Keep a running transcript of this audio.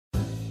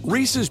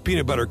Reese's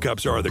peanut butter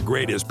cups are the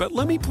greatest, but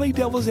let me play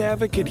devil's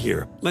advocate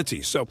here. Let's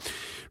see. So,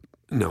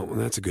 no,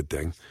 that's a good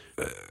thing.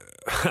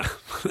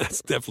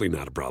 That's definitely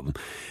not a problem.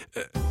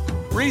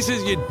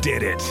 Reese's, you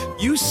did it.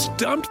 You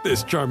stumped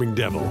this charming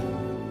devil.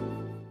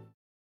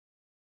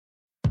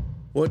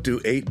 What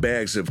do 8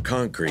 bags of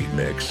concrete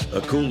mix,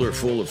 a cooler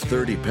full of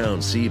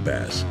 30-pound sea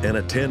bass, and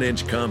a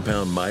 10-inch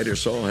compound miter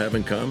saw have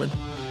in common?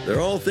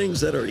 They're all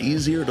things that are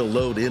easier to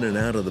load in and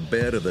out of the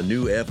bed of the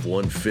new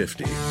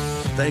F-150.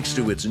 Thanks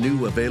to its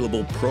new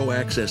available Pro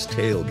Access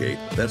tailgate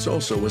that's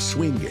also a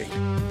swing gate.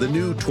 The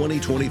new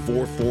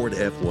 2024 Ford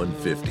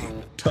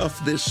F-150.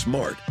 Tough this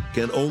smart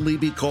can only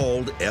be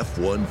called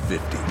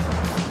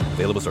F-150.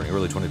 Available starting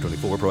early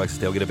 2024. Pro Access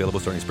tailgate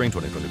available starting spring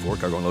 2024.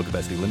 Cargo and load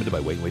capacity limited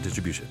by weight and weight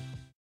distribution.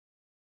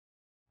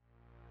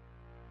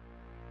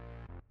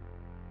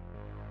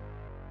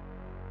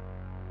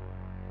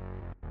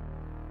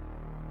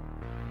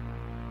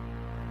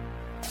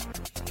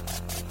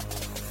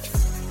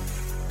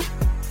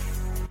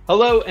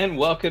 Hello and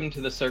welcome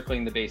to the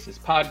Circling the Bases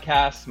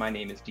podcast. My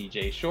name is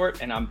DJ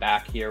Short and I'm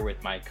back here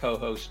with my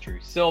co-host Drew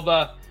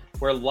Silva.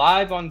 We're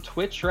live on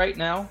Twitch right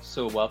now,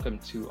 so welcome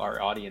to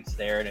our audience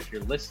there. And if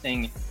you're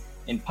listening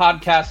in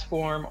podcast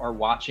form or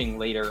watching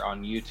later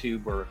on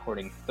YouTube, we're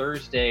recording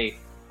Thursday,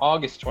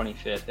 August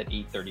 25th at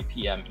 8:30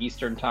 p.m.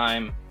 Eastern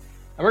Time.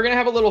 And we're going to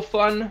have a little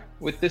fun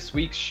with this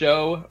week's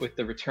show with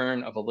the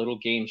return of a little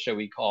game show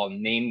we call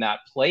Name That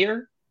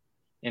Player.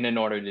 And in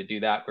order to do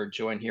that, we're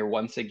joined here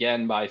once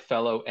again by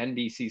fellow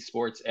NBC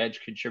Sports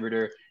Edge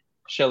contributor,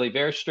 Shelly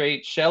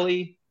Verstraete.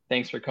 Shelly,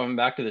 thanks for coming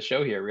back to the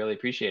show here. Really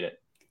appreciate it.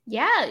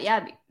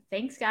 Yeah.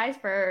 Thanks, guys,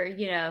 for,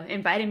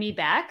 inviting me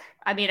back.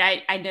 I mean,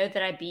 I know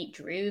that I beat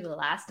Drew the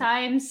last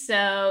time,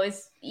 so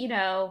it's,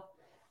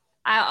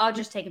 I'll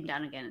just take him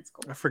down again. It's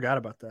cool. I forgot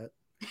about that.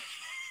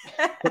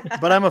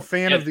 But I'm a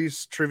fan of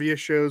these trivia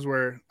shows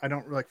where I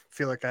don't really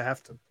feel like I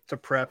have to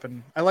prep,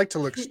 and I like to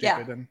look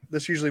stupid, and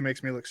this usually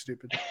makes me look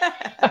stupid.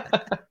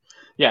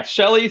 Yeah,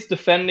 Shelly's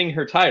defending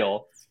her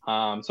title,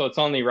 so it's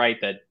only right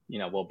that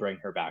we'll bring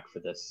her back for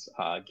this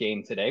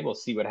game today. We'll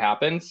see what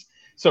happens.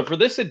 So for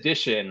this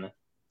edition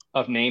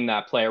of Name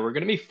That Player, we're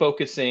going to be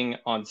focusing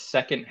on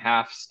second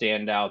half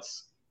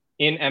standouts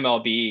in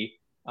MLB,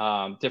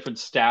 different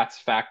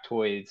stats,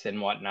 factoids, and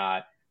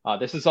whatnot.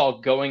 This is all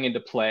going into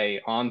play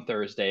on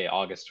Thursday,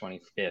 August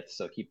 25th,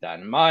 so keep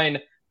that in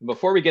mind.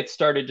 Before we get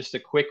started, just a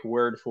quick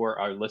word for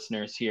our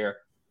listeners here.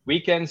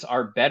 Weekends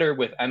are better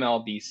with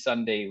MLB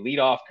Sunday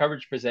leadoff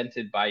coverage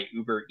presented by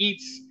Uber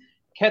Eats.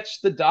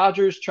 Catch the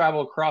Dodgers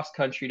travel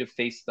cross-country to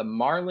face the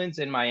Marlins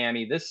in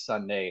Miami this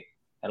Sunday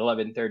at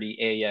 11:30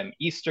 a.m.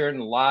 Eastern,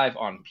 live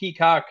on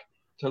Peacock.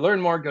 To learn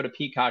more, go to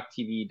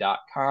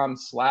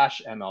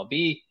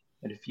peacocktv.com/MLB.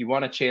 And if you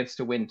want a chance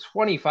to win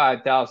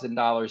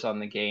 $25,000 on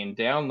the game,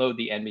 download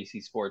the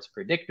NBC Sports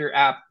Predictor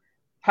app,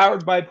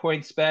 powered by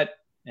PointsBet,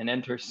 and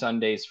enter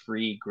Sunday's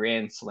free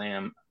Grand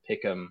Slam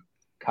Pick'em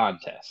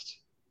contest.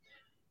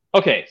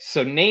 Okay,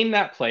 so Name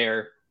That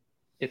Player.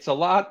 It's a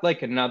lot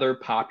like another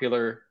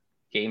popular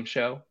game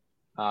show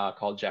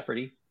called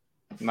Jeopardy!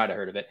 You might have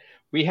heard of it.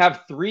 We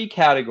have 3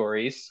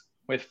 categories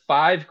with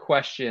 5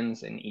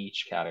 questions in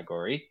each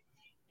category.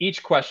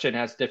 Each question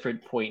has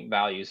different point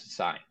values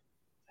assigned.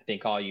 I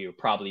think all you are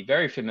probably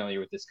very familiar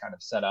with this kind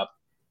of setup.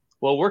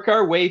 We'll work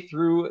our way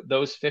through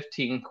those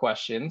 15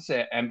 questions,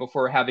 and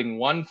before having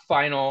one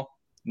final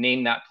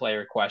Name That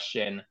Player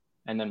question,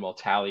 and then we'll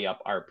tally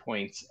up our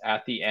points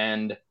at the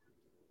end.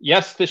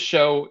 Yes, this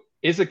show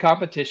is a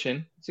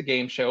competition. It's a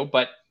game show,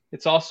 but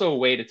it's also a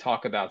way to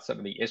talk about some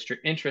of the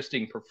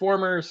interesting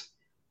performers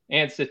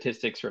and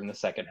statistics from the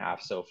second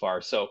half so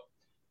far. So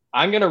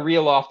I'm going to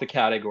reel off the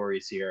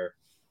categories here.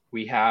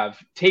 We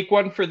have Take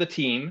One for the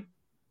Team.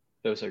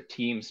 Those are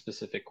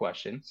team-specific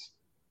questions.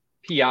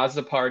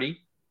 Piazza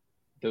Party.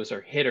 Those are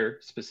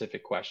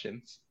hitter-specific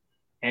questions.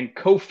 And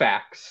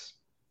Koufax.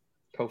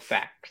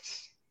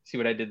 See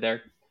what I did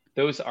there?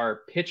 Those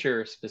are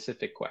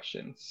pitcher-specific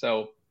questions.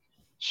 So,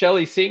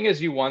 Shelly, seeing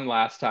as you won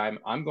last time,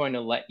 I'm going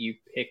to let you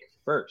pick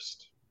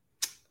first.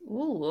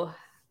 Ooh.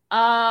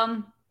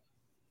 I'm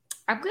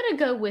going to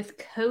go with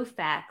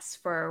Koufax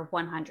for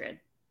 100.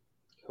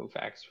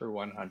 Koufax for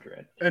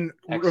 100. And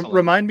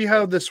remind me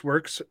how this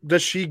works.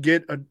 Does she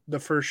get the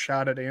first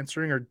shot at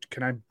answering, or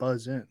can I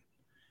buzz in?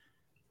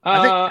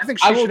 I think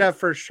she should have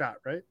first shot,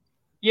 right?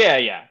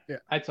 Yeah.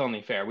 That's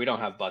only fair. We don't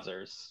have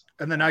buzzers.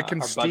 And then I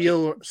can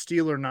steal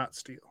or not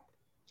steal.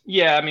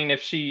 Yeah, I mean,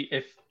 if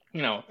a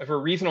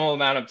reasonable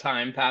amount of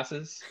time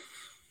passes,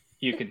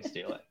 you can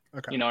steal it.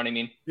 Okay. You know what I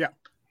mean? Yeah.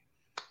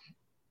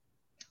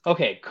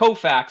 Okay,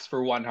 Koufax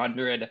for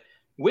 100.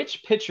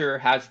 Which pitcher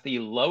has the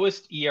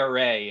lowest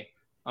ERA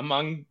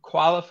among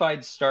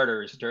qualified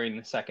starters during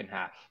the second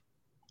half?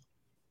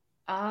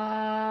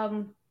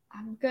 I'm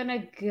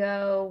gonna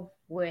go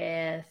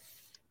with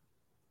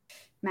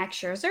Max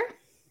Scherzer.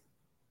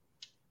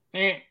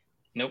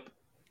 Nope.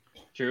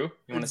 Drew,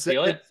 you want to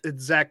steal it?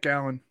 It's Zach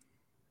Gallen.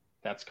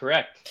 That's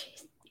correct.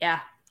 Yeah.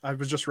 I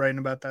was just writing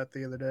about that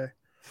the other day.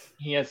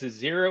 He has a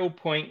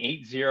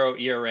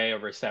 0.80 ERA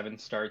over 7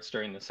 starts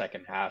during the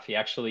second half. He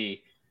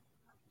actually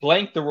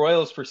blanked the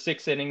Royals for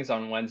 6 innings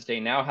on Wednesday.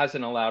 Now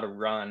hasn't allowed a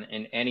run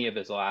in any of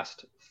his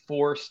last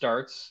 4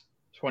 starts.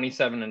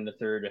 27 and a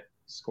third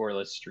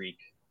scoreless streak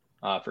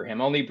for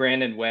him. Only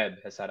Brandon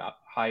Webb has had a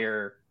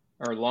higher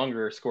or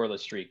longer scoreless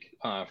streak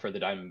for the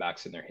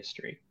Diamondbacks in their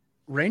history.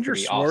 Ranger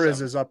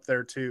Suarez is up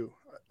there too.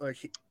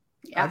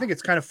 I think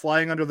it's kind of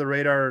flying under the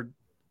radar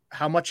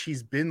how much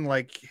he's been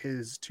like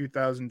his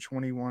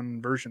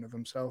 2021 version of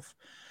himself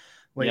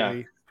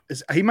lately.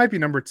 Yeah. He might be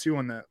number 2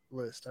 on that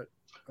list.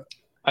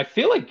 I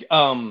feel like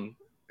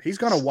he's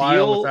gone a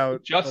while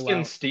without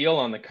Justin Steele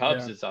on the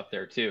Cubs is up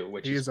there too,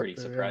 which is pretty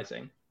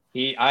surprising.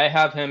 Yeah. I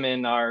have him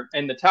in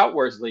the Tout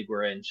Wars League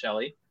we're in,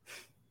 Shelly,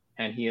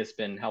 and he has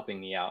been helping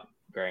me out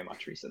very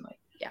much recently.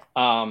 Yeah.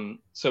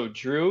 So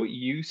Drew,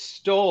 you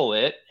stole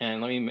it,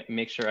 and let me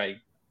make sure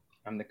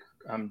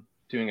I'm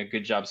doing a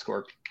good job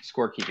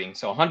scorekeeping.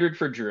 So 100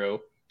 for Drew,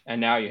 and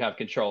now you have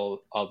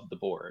control of the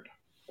board.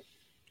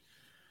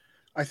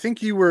 I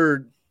think you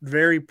were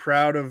very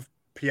proud of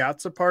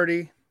Piazza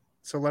Party,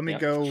 so let me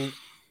go,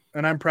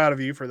 and I'm proud of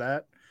you for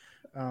that.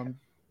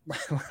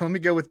 Let me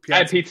go with Piazza.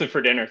 I had pizza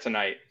for dinner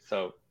tonight,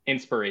 so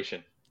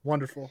inspiration.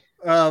 Wonderful.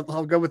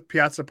 I'll go with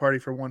Piazza Party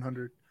for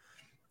 100.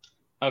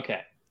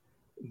 Okay.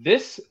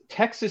 This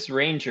Texas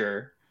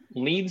Ranger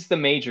leads the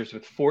majors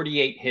with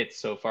 48 hits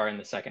so far in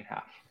the second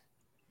half.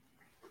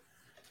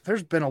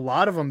 There's been a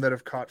lot of them that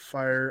have caught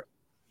fire.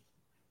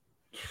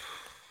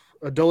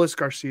 Adolis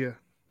Garcia.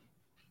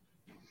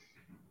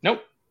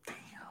 Nope. Damn.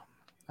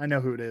 I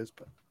know who it is,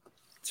 but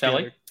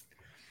Shelly?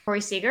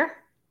 Corey Seager?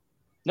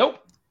 Nope.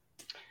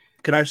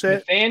 Can I say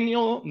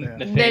Nathaniel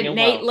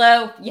Nate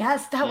Lowe.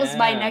 Yes, that was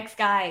my next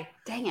guy.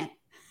 Dang it.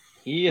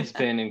 He has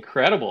been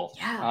incredible.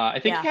 Yeah. I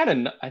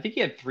think he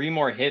had 3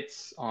 more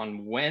hits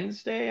on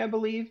Wednesday, I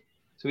believe.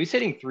 So he's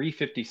hitting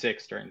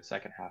 356 during the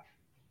second half.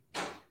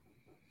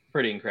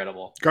 Pretty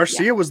incredible.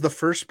 Garcia was the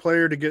first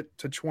player to get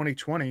to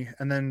 2020,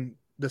 and then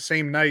the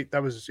same night,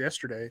 that was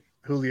yesterday,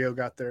 Julio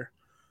got there.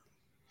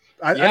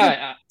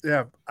 I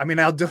mean,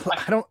 I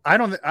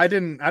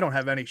don't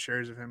have any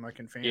shares of him like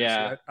in fantasy.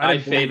 Yeah, I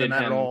didn't believe in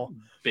that at all.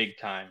 Big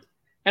time.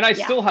 And I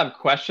still have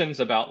questions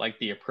about like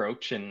the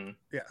approach and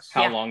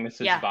how long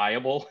this is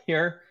viable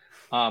here.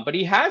 But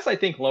he has, I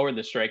think, lowered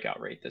the strikeout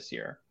rate this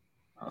year.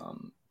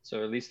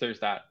 So at least there's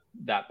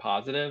that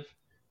positive.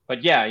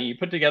 But yeah, you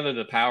put together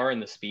the power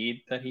and the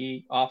speed that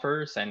he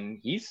offers,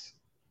 and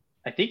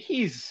I think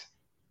he's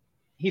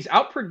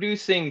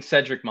outproducing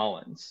Cedric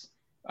Mullins,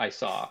 I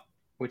saw,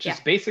 which is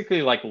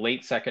basically like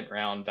late second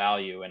round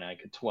value in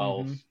like a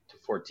 12 to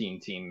 14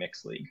 team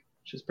mixed league,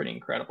 which is pretty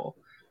incredible.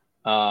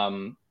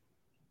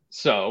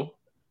 So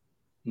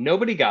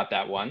nobody got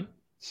that one.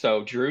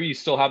 So Drew, you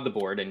still have the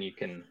board and you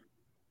can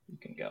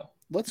go.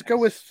 Let's go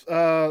with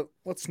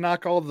let's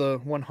knock all the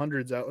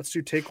 100s out. Let's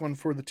take one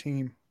for the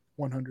team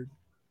 100.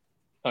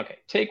 Okay,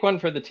 take one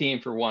for the team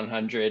for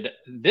 100.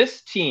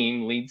 This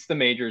team leads the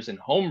majors in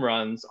home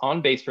runs,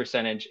 on base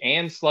percentage,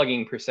 and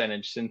slugging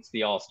percentage since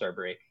the All-Star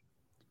break.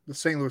 The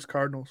St. Louis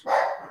Cardinals.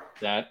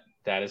 That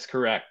is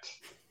correct.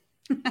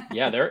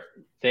 Yeah,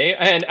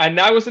 and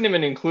I wasn't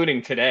even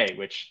including today,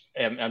 which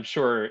I'm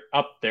sure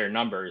upped their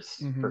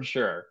numbers for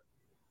sure.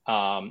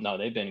 No,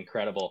 they've been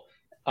incredible.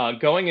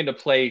 Going into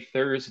play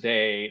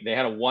Thursday, they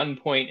had a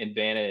 1-point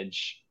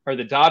advantage, or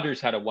the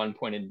Dodgers had a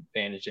 1-point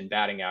advantage in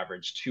batting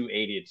average,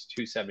 280 to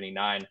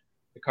 279.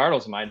 The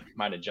Cardinals might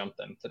have jumped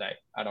them today.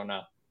 I don't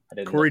know.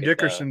 Corey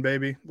Dickerson,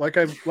 baby. Like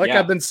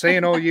I've been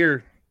saying all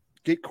year,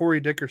 get Corey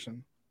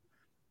Dickerson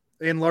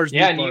and Lars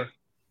Nootbaar.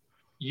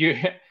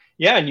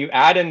 And you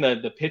add in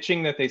the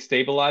pitching that they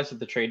stabilized at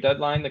the trade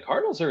deadline. The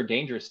Cardinals are a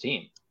dangerous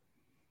team.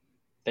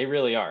 They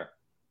really are.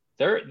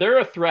 They're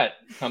a threat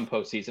come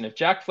postseason. If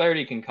Jack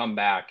Flaherty can come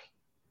back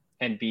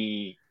and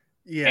be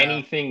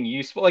anything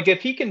useful, like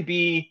if he can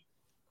be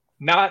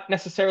not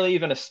necessarily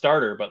even a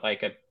starter, but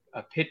like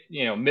a pit,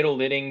 middle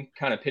inning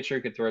kind of pitcher,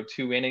 could throw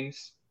 2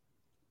 innings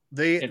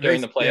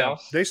during the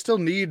playoffs. They still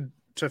need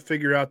to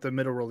figure out the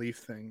middle relief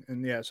thing,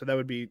 and so that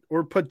would be,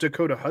 or put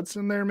Dakota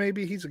Hudson there.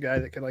 Maybe he's a guy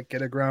that could like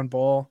get a ground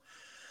ball.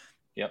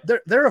 Yep.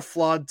 They're a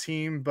flawed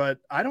team, but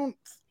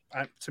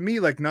to me,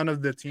 like none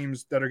of the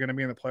teams that are going to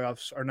be in the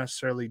playoffs are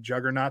necessarily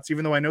juggernauts,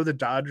 even though I know the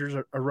Dodgers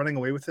are running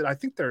away with it. I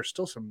think there are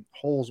still some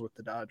holes with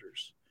the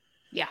Dodgers.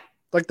 Yeah.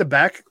 Like the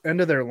back end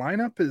of their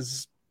lineup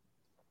is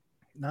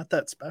not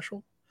that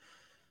special.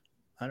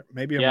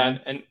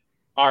 And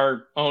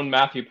our own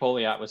Matthew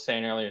Poliat was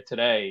saying earlier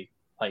today,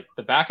 like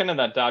the back end of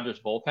that Dodgers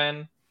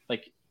bullpen,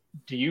 like,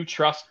 do you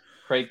trust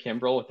Craig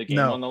Kimbrell with the game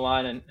on the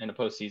line in a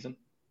postseason?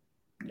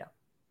 No.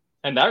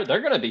 And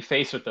they're going to be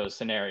faced with those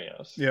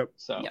scenarios. Yep.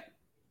 So. Yep.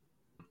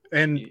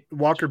 And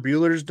Walker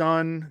Buehler's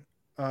done.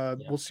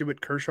 We'll see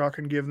what Kershaw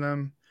can give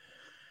them.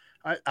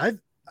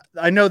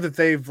 I know that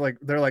they're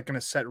going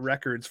to set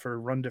records for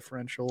run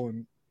differential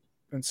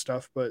and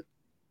stuff, but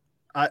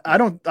I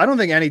don't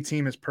think any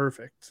team is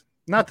perfect.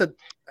 Not that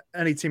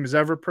any team is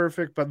ever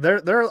perfect, but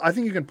I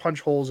think you can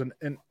punch holes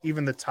in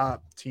even the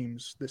top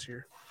teams this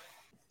year.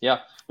 Yeah,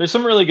 there's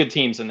some really good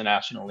teams in the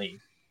National League.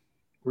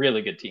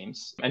 Really good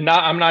teams. And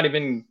I'm not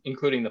even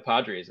including the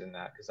Padres in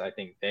that because I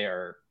think they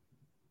are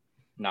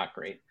not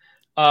great.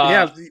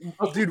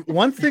 Dude,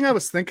 one thing I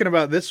was thinking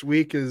about this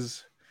week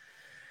is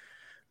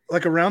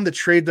like around the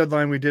trade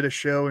deadline, we did a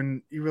show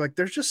and you were like,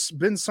 there's just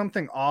been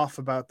something off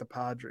about the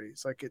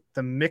Padres. Like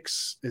the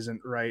mix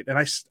isn't right. And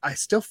I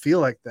still feel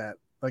like that.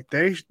 Like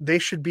they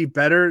should be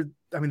better.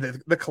 I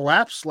mean, the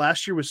collapse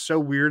last year was so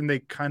weird and they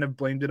kind of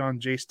blamed it on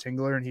Jace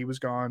Tingler and he was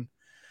gone.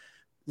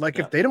 Like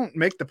if they don't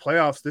make the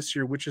playoffs this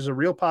year, which is a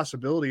real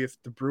possibility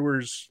if the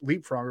Brewers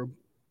leapfrog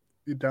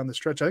down the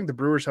stretch, I think the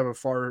Brewers have a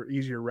far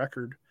easier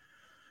record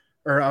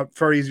or a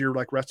far easier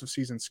like rest of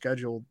season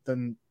schedule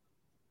than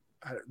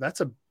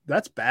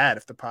that's bad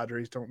if the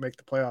Padres don't make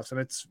the playoffs. And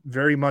it's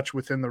very much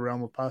within the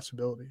realm of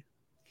possibility.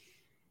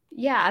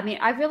 Yeah. I mean,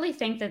 I really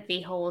think that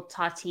the whole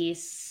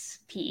Tatis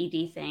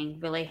PED thing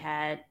really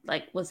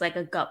was like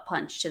a gut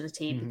punch to the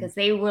team because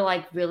they were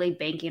like really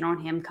banking on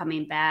him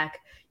coming back.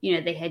 You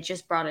know, they had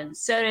just brought in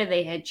Soto,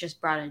 they had just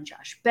brought in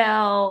Josh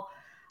Bell,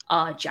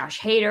 Josh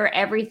Hader,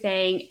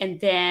 everything, and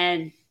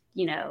then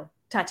you know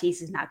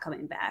Tatis is not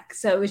coming back.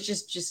 So it was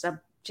just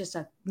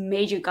a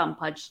major gut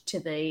punch to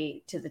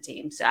the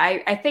team. So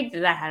I think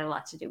that had a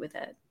lot to do with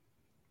it.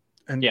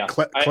 And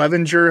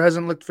Clevenger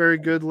hasn't looked very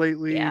good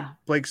lately. Yeah.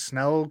 Blake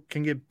Snell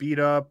can get beat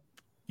up.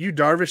 Yu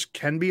Darvish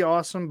can be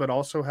awesome, but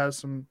also has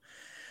some,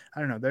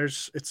 I don't know.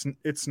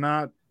 It's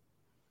not.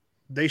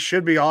 They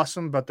should be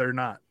awesome, but they're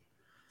not.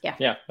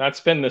 Yeah,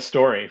 that's been the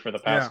story for the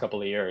past couple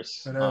of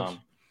years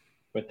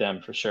with them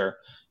for sure.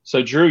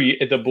 So Drew,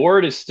 the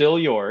board is still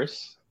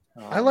yours.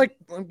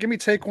 Give me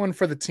take one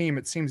for the team.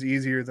 It seems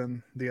easier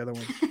than the other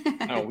one.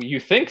 Oh, you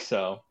think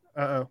so?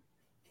 Uh-oh.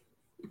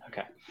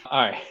 Okay.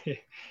 All right.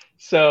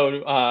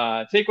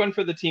 So take one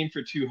for the team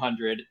for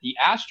 200. The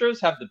Astros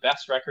have the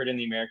best record in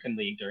the American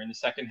League during the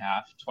second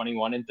half,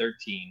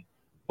 21-13.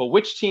 But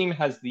which team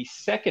has the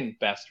second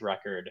best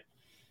record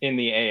in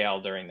the AL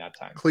during that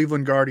time?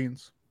 Cleveland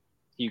Guardians.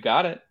 You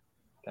got it.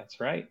 That's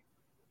right.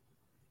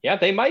 Yeah,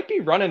 they might be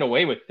running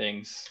away with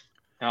things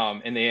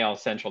in the AL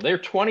Central. They're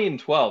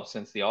 20-12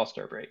 since the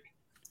All-Star break.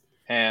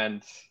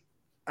 And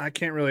I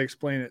can't really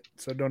explain it,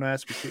 so don't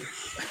ask me to.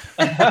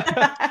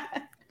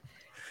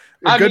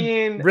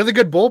 Really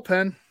good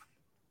bullpen.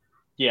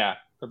 Yeah,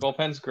 the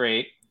bullpen's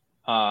great.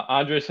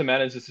 Andres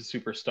Jimenez is a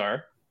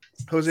superstar.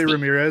 Jose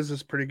Ramirez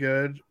is pretty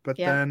good, but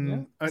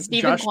then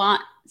Stephen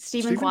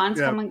Kwan's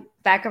coming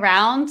back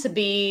around to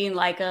be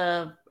like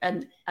a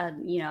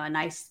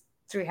nice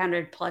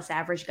 300 plus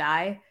average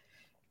guy.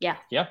 Yeah.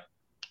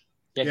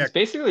 He's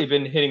basically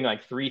been hitting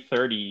like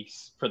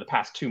 330s for the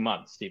past 2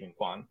 months, Stephen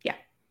Kwan. Yeah,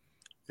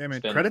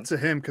 man, credit to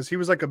him because he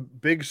was like a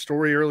big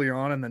story early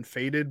on and then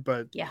faded,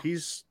 but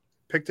he's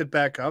picked it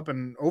back up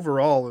and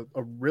overall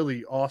a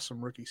really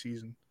awesome rookie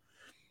season.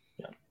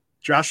 Yeah.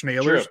 Josh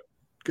Naylor's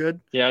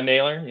good. Yeah,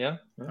 Naylor. Yeah.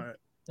 All right.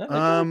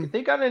 Yeah,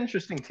 they got an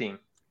interesting team.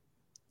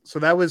 So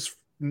that was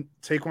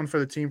take one for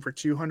the team for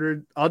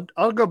 200.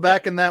 I'll go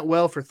back in that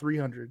well for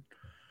 300.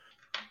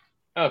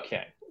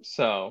 Okay.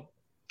 So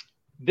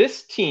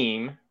this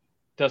team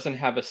doesn't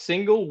have a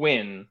single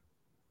win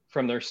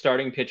from their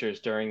starting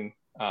pitchers during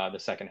the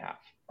second half.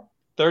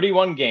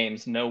 31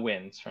 games, no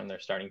wins from their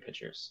starting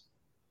pitchers.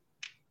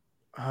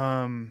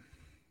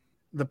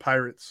 The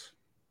Pirates.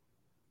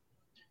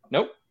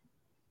 Nope.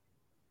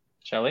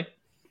 Shelley?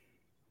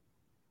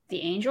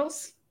 The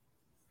Angels?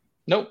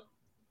 Nope.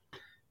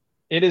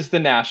 It is the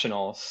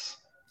Nationals.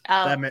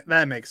 Oh.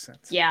 That makes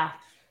sense. Yeah.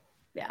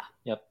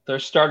 Yep. Their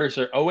starters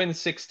are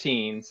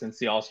 0-16 since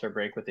the All-Star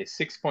break with a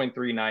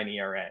 6.39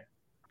 ERA.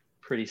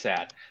 Pretty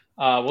sad.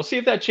 We'll see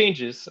if that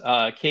changes.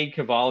 Cade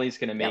Cavalli is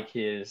going to make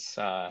his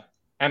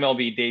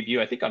MLB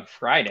debut, I think, on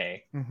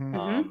Friday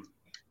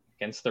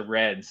against the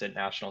Reds at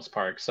Nationals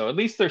Park. So at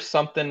least there's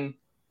something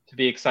to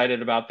be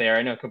excited about there.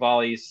 I know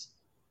Cavalli's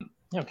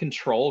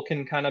control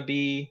can kind of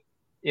be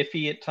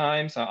iffy at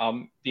times.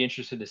 I'll be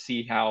interested to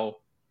see how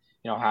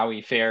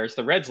he fares.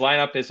 The Reds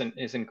lineup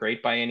isn't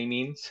great by any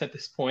means at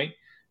this point,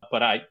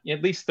 but at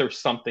least there's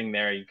something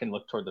there. You can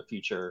look toward the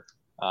future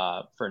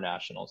for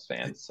Nationals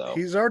fans. So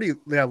he's already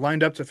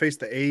lined up to face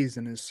the A's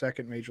in his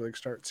second major league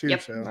start too.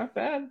 Yep. So not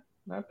bad.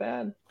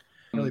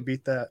 Really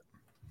beat that.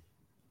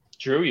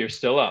 Drew, you're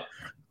still up.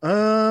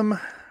 All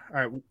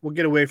right, we'll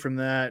get away from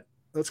that.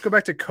 Let's go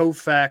back to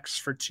Koufax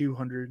for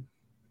 200.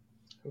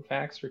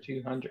 Koufax for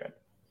 200.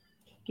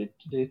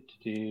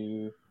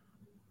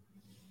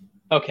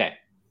 Okay.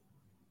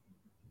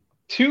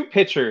 2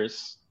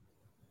 pitchers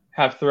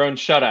have thrown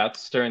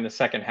shutouts during the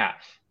second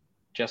half.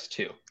 Just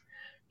 2.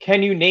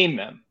 Can you name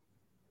them?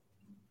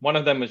 One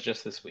of them was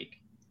just this week.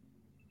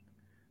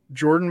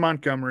 Jordan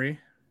Montgomery.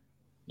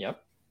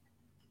 Yep.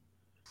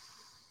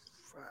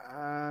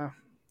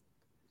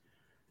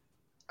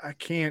 I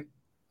can't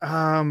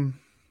come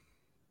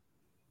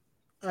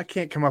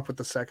up with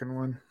the second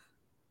one.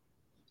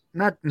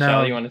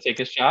 Shelley, you want to take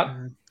a shot?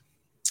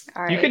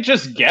 All right. You could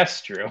just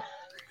guess, Drew.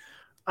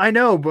 I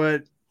know,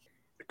 but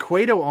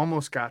Cueto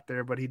almost got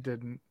there, but he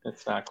didn't.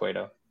 It's not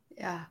Cueto.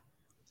 Yeah.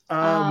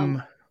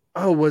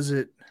 Oh, was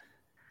it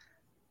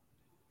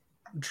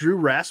Drew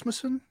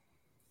Rasmussen?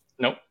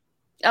 Nope.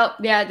 Oh,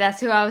 yeah, that's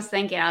who I was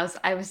thinking. I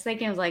was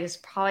thinking it was like it's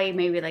probably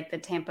maybe like the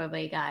Tampa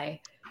Bay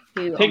guy.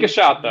 Who Take a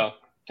shot though.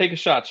 Take a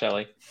shot,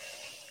 Shelly.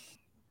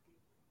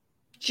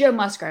 Joe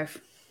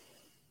Musgrove.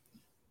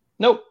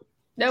 Nope.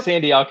 Nope.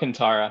 Sandy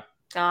Alcantara.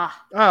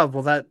 Ah. Oh,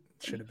 well, that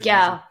should have been.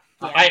 Yeah.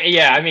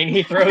 I mean,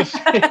 he throws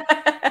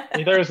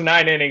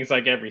 9 innings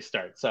like every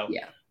start. So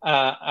yeah.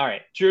 All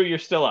right, Drew, you're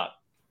still up.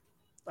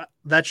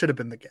 That should have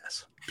been the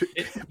guess.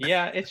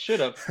 It should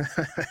have.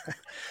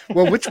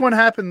 Well, which one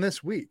happened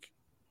this week?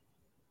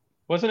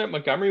 Wasn't it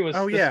Montgomery? Was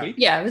this yeah. week?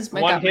 Yeah, it was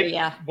Montgomery.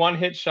 One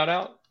hit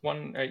shutout.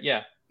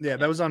 Yeah. Yeah,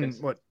 that was on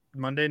what,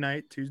 Monday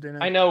night, Tuesday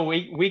night. I know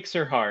weeks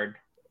are hard.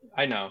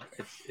 I know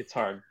it's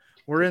hard.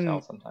 We're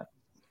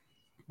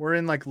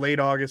in like late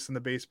August in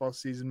the baseball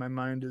season. My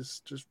mind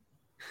is just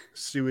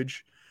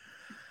sewage.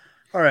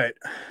 All right,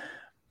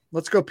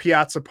 let's go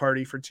Piazza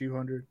Party for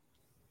 200.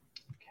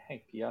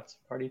 Okay, Piazza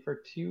Party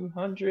for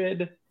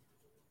 200.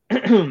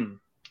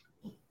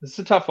 This is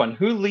a tough one.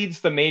 Who leads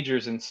the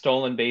majors in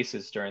stolen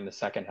bases during the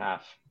second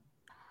half?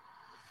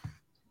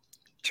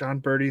 John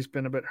Birdie's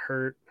been a bit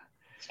hurt.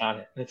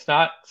 It's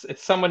not.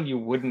 It's someone you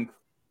wouldn't.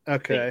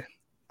 Okay,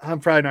 I'm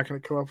probably not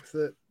going to come up with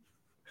it.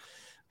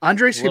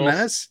 Andres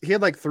Jimenez, he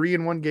had like 3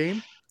 in one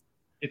game.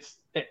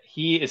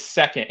 He is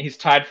second. He's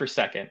tied for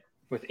second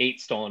with 8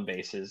 stolen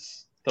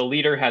bases. The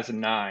leader has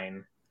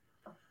 9.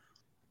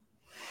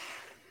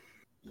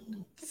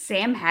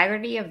 Sam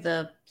Haggerty of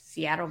the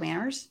Seattle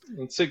Mariners.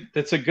 That's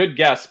a good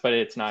guess, but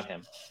it's not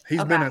him.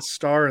 He's been a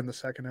star in the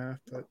second half.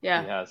 But...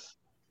 Yeah, he has.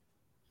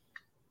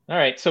 All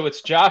right, so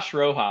it's Josh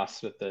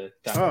Rojas with the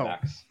Diamondbacks.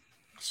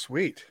 Oh,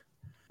 sweet.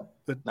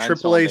 The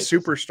AAA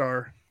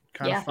superstar.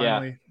 Kind of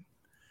finally. Yeah.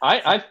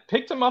 I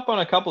picked him up on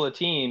a couple of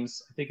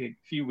teams, I think a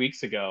few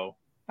weeks ago.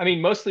 I mean,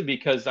 mostly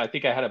because I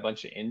think I had a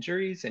bunch of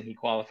injuries and he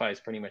qualifies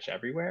pretty much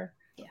everywhere.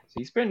 Yeah. So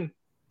he's been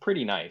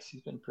pretty nice.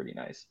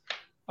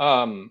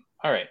 All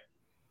right.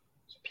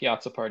 So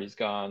Piazza Party's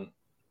gone.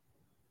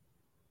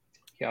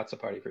 Piazza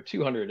Party for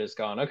 200 is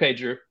gone. Okay,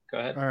 Drew, go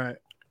ahead. All right.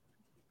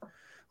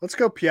 Let's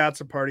go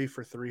Piazza Party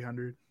for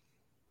 300.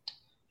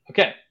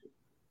 Okay.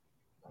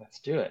 Let's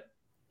do it.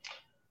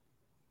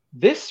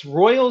 This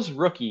Royals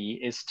rookie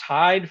is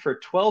tied for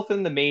 12th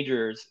in the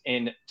majors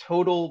in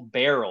total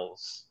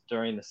barrels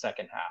during the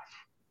second half.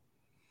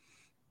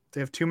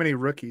 They have too many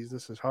rookies.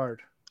 This is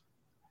hard.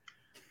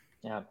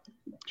 Yeah, I'm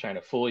trying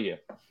to fool you.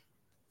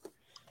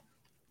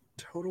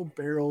 Total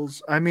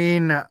barrels. I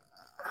mean,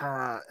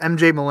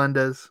 MJ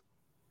Melendez.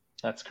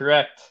 That's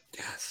correct.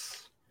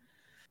 Yes.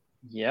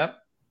 Yep.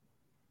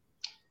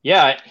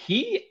 Yeah,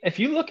 if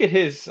you look at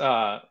his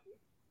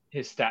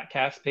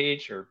StatCast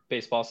page or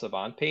Baseball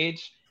Savant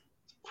page,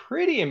 it's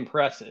pretty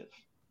impressive.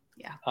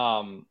 Yeah.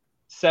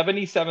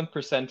 77th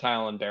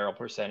percentile in barrel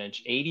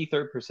percentage,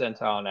 83rd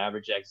percentile in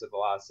average exit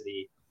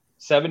velocity,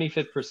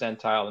 75th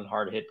percentile in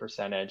hard hit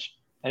percentage,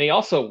 and he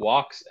also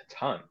walks a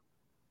ton.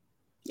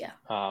 Yeah.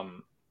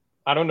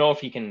 I don't know if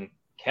he can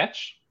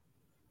catch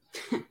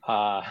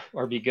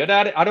or be good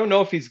at it. I don't know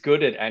if he's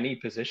good at any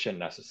position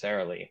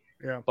necessarily.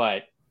 Yeah.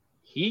 But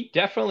he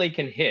definitely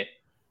can hit,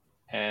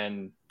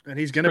 and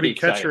he's going to be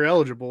catcher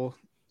eligible.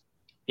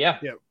 Yeah.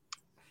 Yep.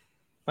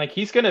 Like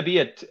he's going to be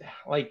I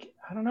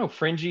don't know,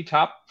 fringy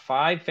top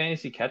 5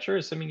 fantasy catcher,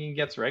 assuming he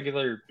gets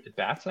regular at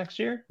bats next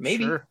year.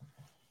 Maybe. Sure.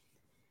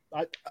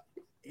 I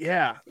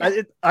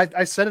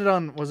said it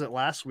on, was it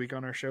last week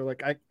on our show?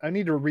 Like I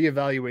need to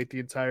reevaluate the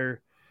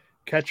entire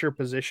catcher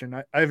position.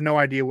 I have no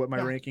idea what my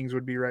rankings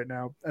would be right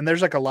now. And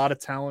there's like a lot of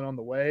talent on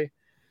the way.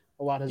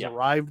 A lot has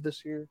arrived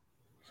this year.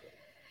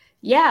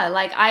 Yeah,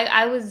 like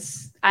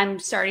I'm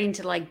starting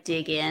to like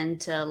dig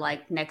into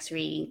like next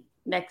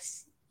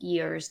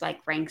year's like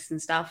ranks and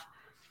stuff.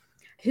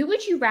 Who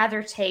would you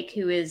rather take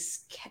who is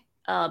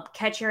a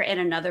catcher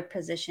and another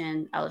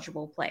position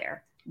eligible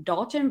player?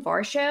 Dalton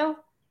Varsho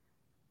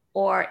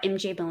or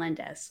MJ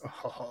Melendez?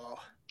 Oh,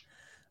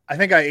 I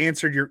think I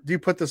answered you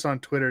put this on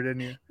Twitter,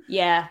 didn't you?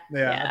 Yeah.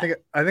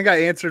 I think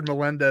I answered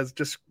Melendez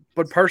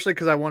but partially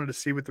because I wanted to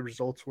see what the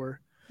results were.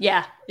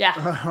 Yeah.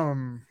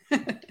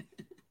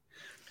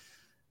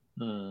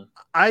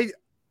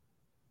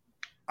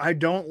 I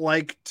don't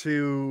like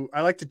to.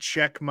 I like to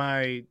check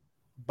my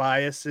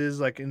biases,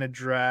 like in a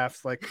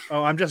draft. Like,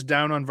 oh, I'm just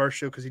down on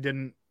Varsho because he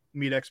didn't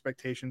meet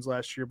expectations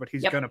last year, but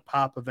he's gonna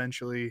pop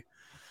eventually.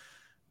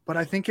 But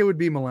I think it would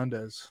be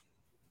Melendez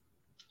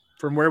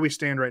from where we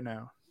stand right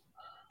now.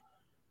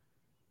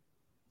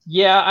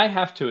 Yeah, I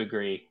have to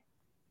agree.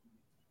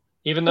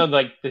 Even though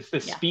like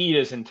the speed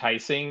is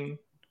enticing.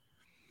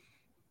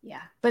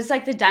 Yeah, but it's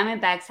like the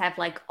Diamondbacks have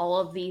like all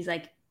of these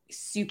like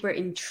super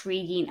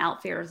intriguing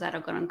outfielders that are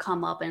going to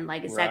come up and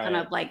like is that going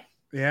to like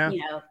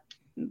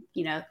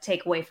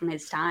take away from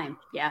his time?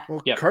 Yeah.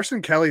 Well,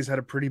 Carson Kelly's had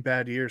a pretty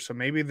bad year, so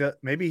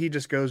maybe he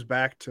just goes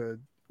back to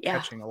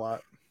catching a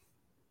lot.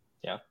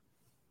 Yeah.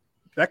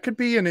 That could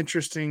be an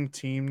interesting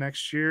team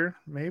next year,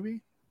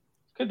 maybe.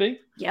 Could be.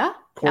 Yeah.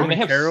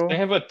 Corbin Carroll, they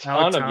have a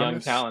ton of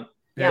young talent.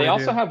 Yeah, they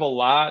also have a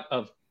lot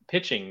of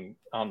pitching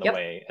on the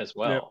way as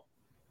well.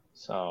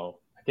 So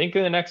I think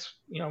in the next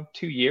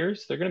 2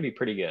 years they're going to be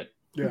pretty good.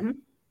 Yeah.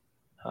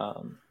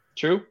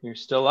 True, you're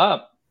still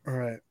up. All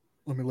right.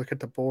 Let me look at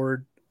the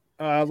board.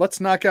 Let's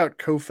knock out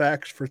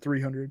Koufax for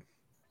 300.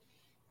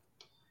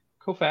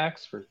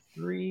 Koufax for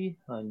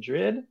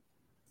 300.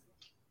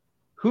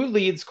 Who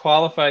leads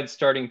qualified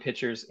starting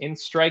pitchers in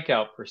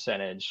strikeout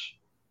percentage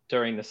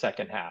during the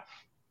second half?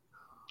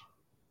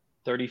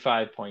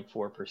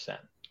 35.4%.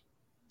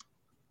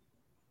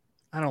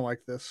 I don't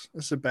like this.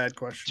 This is a bad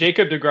question.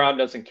 Jacob deGrom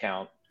doesn't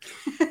count.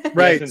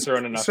 Right. He hasn't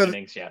thrown enough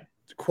innings yet.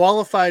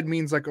 Qualified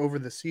means like over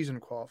the season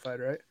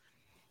qualified, right?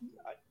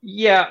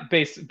 Yeah,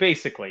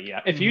 basically, yeah.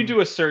 If you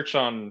do a search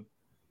on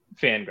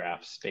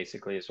Fangraphs,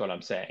 basically is what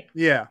I'm saying.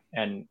 Yeah.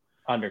 And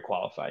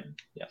underqualified,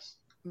 yes.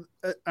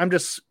 I'm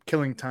just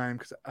killing time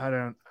because I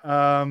don't.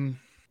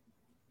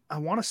 I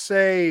want to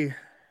say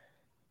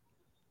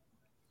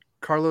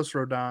Carlos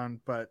Rodon,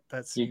 but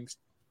that seems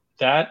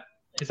that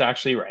is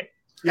actually right.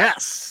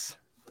 Yes.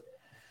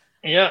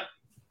 Yeah,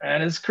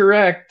 that is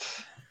correct.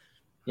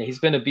 Yeah, he's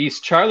been a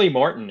beast. Charlie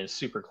Morton is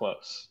super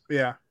close.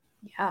 Yeah.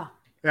 Yeah.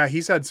 Yeah,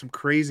 he's had some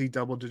crazy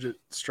double-digit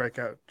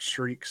strikeout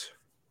streaks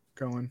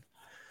going.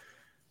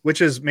 Which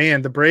is,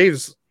 man, the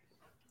Braves,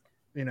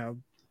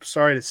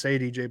 sorry to say,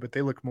 DJ, but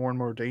they look more and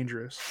more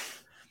dangerous.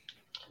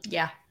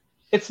 Yeah.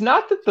 It's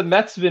not that the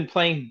Mets have been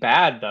playing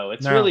bad, though.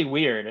 It's really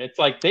weird. It's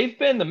like the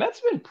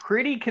Mets have been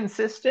pretty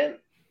consistent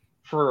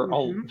for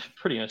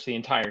pretty much the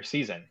entire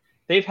season.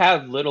 They've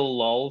had little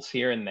lulls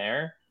here and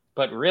there,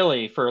 but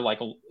really for like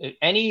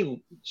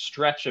any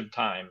stretch of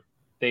time,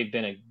 they've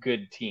been a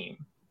good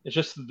team. It's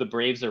just that the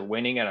Braves are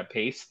winning at a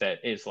pace that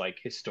is like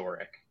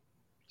historic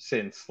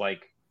since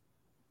like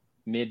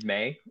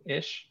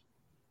mid-May-ish.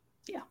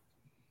 Yeah.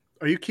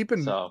 Are you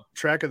keeping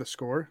track of the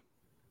score?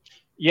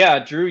 Yeah,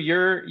 Drew,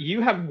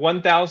 you have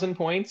 1,000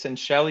 points, and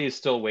Shelly is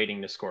still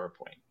waiting to score a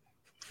point.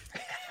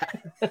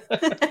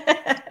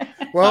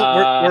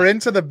 Well, we're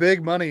into the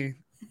big money,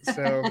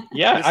 so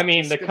yeah. I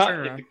mean, the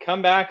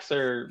comebacks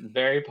are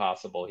very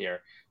possible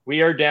here.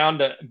 We are down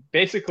to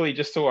basically,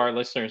 just so our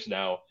listeners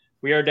know,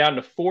 we are down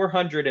to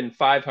 400 and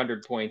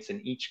 500 points in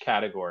each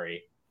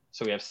category.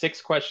 So we have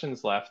 6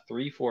 questions left: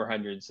 3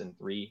 400s and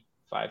 3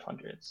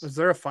 500s. Is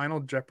there a final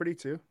Jeopardy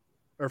too?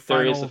 Or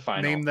final, there is a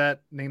final.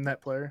 Name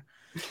that player.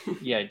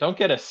 Yeah, don't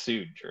get us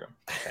sued, Drew.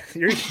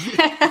 Okay.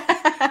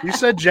 You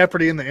said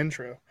Jeopardy in the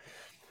intro.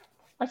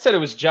 I said it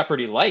was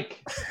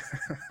Jeopardy-like.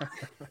 All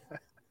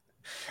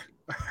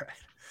right.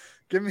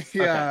 Give me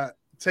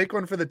take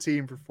one for the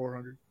team for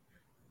 400.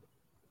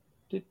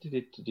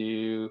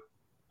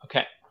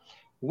 Okay.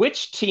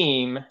 Which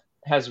team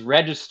has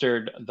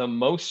registered the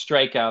most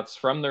strikeouts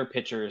from their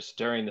pitchers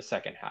during the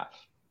second half?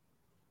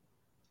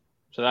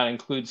 So that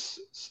includes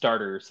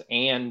starters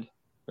and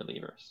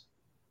relievers.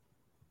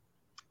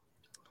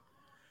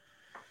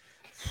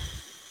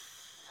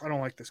 I don't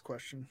like this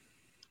question.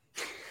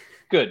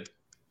 Good.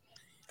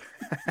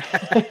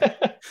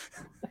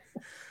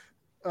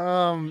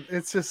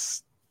 It's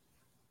just,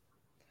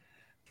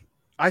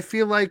 I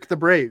feel like the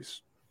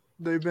Braves,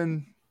 their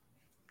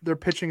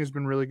pitching has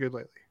been really good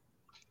lately.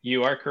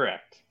 You are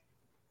correct.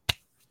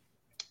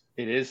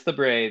 It is the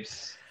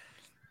Braves.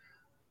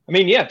 I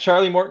mean, yeah,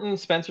 Charlie Morton,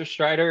 Spencer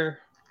Strider,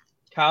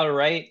 Kyle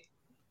Wright,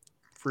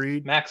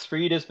 Max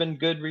Fried has been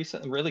good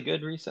really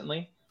good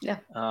recently. Yeah.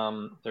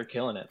 They're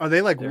killing it. Are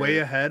they way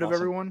ahead of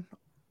everyone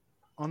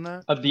on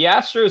that? The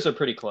Astros are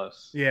pretty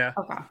close. Yeah.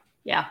 Okay.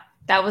 Yeah.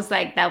 That was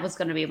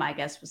going to be my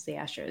guess, was the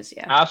Astros.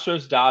 Yeah.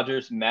 Astros,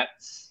 Dodgers,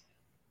 Mets,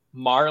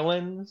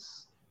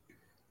 Marlins,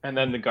 and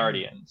then the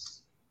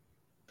Guardians.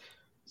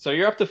 So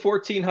you're up to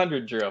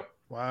 1,400, Drew.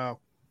 Wow.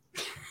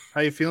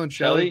 How you feeling,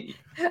 Shelly?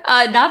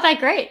 Not that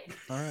great.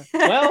 All right.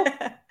 Well,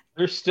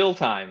 there's still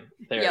time.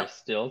 There's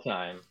still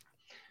time.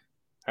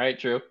 All right,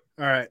 Drew.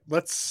 All right.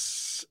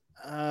 Let's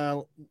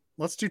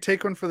do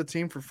take one for the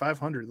team for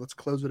 500. Let's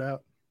close it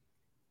out.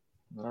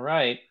 All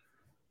right.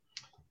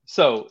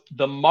 So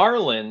the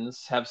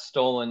Marlins have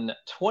stolen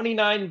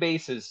 29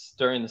 bases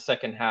during the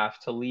second half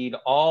to lead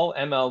all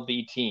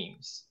MLB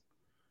teams.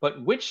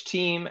 But which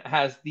team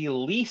has the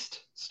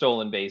least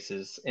stolen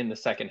bases in the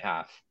second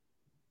half?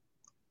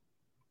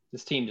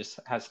 This team just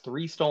has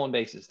 3 stolen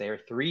bases. They are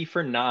 3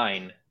 for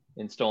 9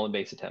 in stolen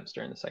base attempts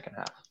during the second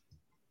half.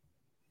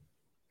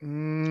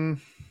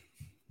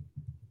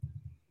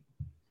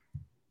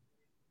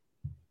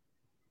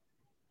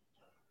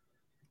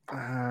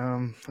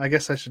 I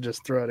guess I should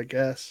just throw out a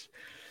guess.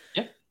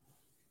 Yeah.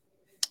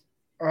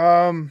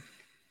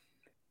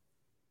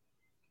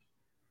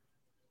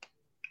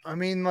 I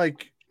mean,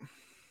 like.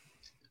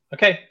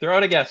 Okay, throw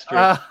out a guess,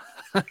 Drew.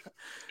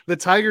 The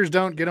Tigers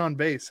don't get on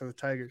base, so the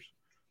Tigers.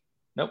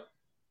 Nope.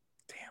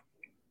 Damn.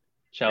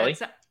 Shelly?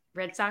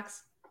 Red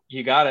Sox?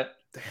 You got it.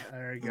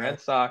 There you go. Red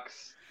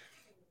Sox.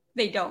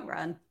 They don't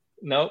run.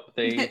 Nope,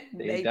 they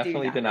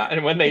definitely do not.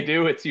 And when they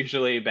do, it's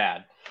usually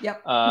bad.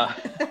 Yep.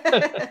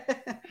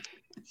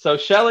 So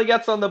Shelly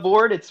gets on the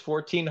board. It's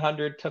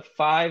 1,400 to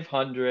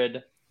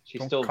 500.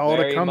 She's still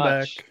very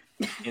much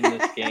in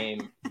this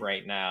game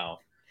right now.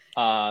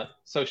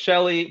 So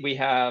Shelly, we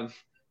have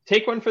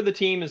Take One for the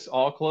Team is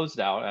all closed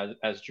out,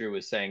 as Drew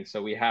was saying.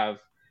 So we have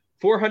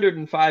 400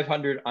 and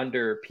 500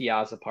 under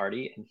Piazza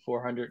Party and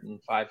 400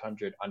 and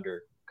 500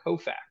 under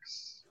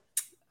Koufax.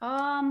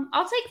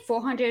 I'll take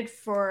 400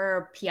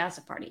 for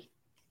Piazza Party.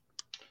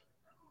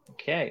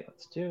 Okay,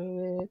 let's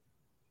do it.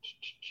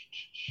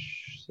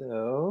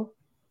 So,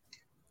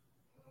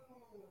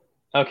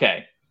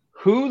 okay.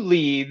 Who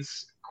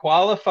leads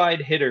qualified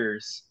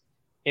hitters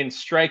in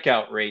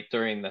strikeout rate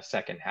during the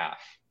second half?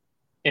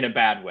 In a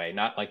bad way,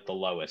 not like the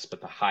lowest, but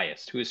the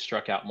highest. Who has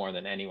struck out more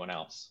than anyone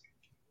else?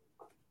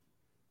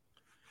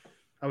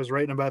 I was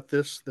writing about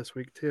this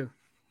week too.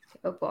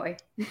 Oh boy.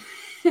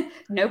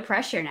 No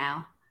pressure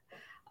now.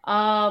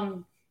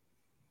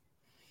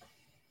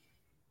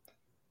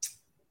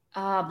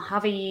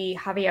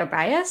 Javier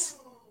Baez?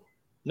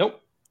 Nope.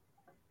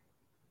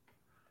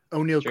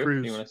 O'Neill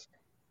Cruz.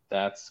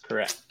 That's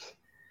correct.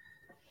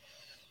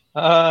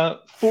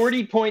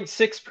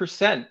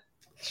 40.6%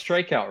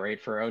 strikeout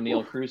rate for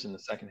O'Neill Cruz in the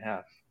second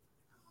half.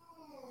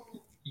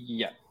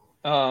 Yeah.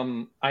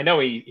 I know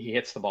he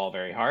hits the ball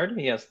very hard.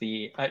 He has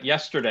the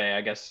yesterday,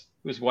 I guess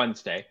it was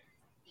Wednesday,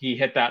 he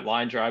hit that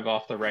line drive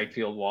off the right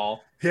field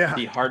wall. Yeah.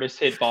 The hardest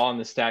hit ball in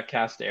the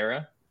StatCast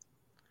era.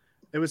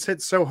 It was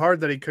hit so hard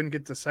that he couldn't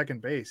get to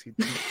second base. He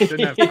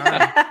didn't have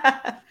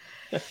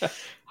time.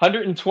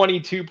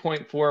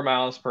 122.4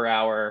 miles per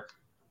hour.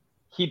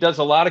 He does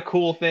a lot of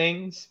cool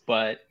things,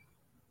 but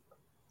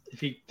if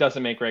he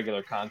doesn't make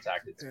regular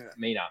contact, it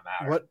may not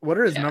matter. What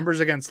are his numbers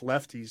against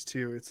lefties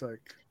too? It's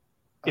like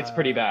it's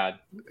pretty bad.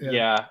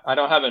 Yeah, I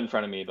don't have it in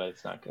front of me, but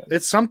it's not good.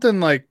 It's something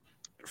like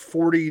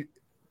 40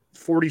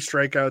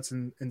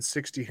 strikeouts in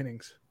 60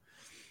 innings.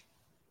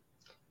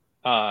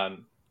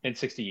 In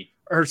 60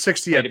 or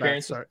 60 at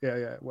bats. Sorry.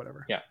 Yeah,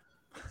 whatever. Yeah.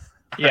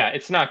 Yeah,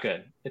 it's not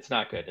good. It's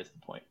not good is the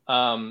point.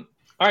 All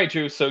right,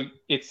 Drew. So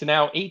it's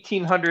now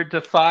 1,800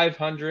 to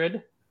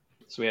 500.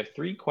 So we have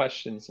 3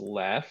 questions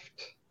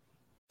left.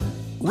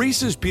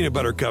 Reese's peanut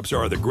butter cups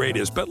are the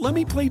greatest, but let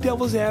me play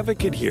devil's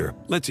advocate here.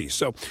 Let's see.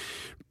 So,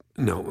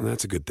 no,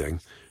 that's a good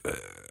thing.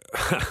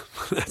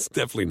 That's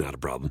definitely not a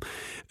problem.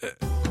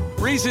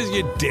 Reese's,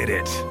 you did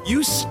it.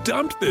 You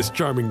stumped this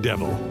charming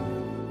devil.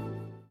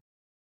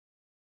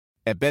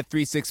 At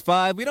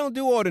Bet365, we don't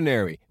do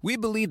ordinary. We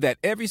believe that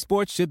every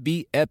sport should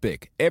be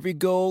epic. Every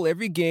goal,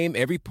 every game,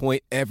 every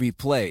point, every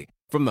play.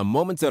 From the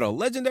moments that are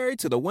legendary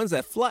to the ones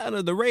that fly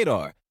under the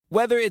radar.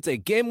 Whether it's a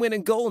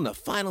game-winning goal in the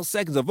final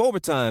seconds of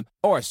overtime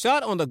or a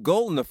shot on the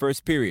goal in the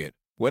first period.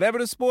 Whatever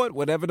the sport,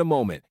 whatever the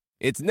moment.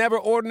 It's never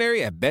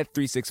ordinary at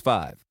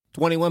Bet365.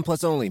 21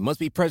 plus only. Must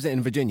be present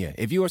in Virginia.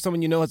 If you or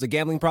someone you know has a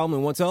gambling problem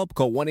and wants help,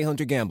 call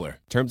 1-800-GAMBLER.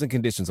 Terms and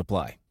conditions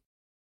apply.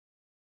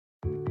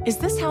 Is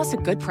this house a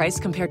good price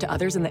compared to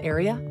others in the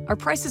area? Are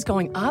prices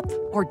going up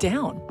or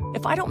down?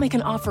 If I don't make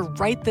an offer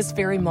right this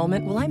very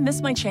moment, will I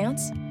miss my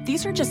chance?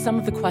 These are just some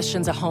of the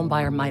questions a home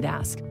buyer might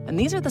ask. And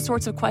these are the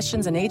sorts of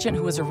questions an agent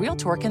who is a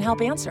Realtor can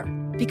help answer.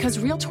 Because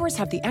Realtors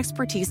have the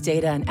expertise,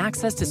 data, and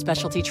access to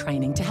specialty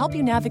training to help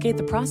you navigate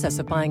the process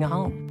of buying a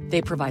home.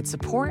 They provide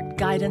support,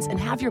 guidance, and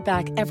have your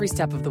back every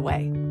step of the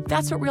way.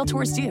 That's what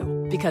Realtors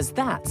do, because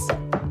that's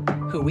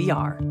who we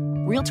are.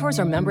 Realtors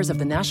are members of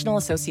the National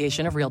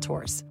Association of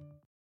Realtors.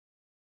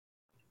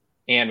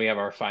 And we have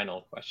our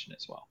final question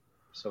as well.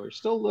 So we're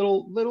still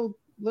little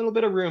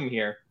bit of room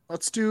here.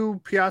 Let's do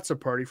Piazza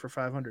Party for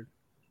 500.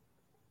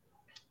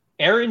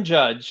 Aaron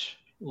Judge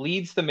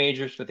leads the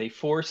majors with a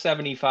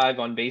 .475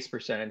 on base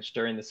percentage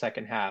during the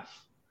second half.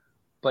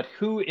 But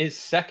who is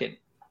second?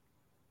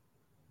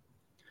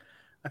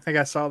 I think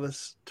I saw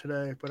this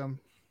today, but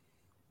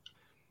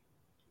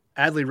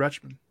Adley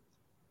Rutschman.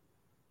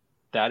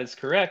 That is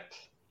correct.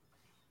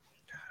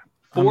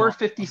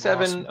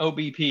 457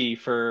 OBP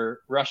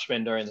for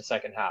Rutschman during the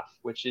second half,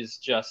 which is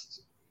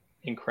just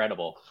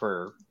incredible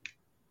for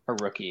a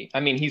rookie.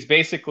 I mean, he's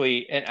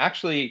basically, and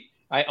actually,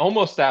 I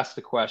almost asked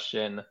the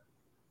question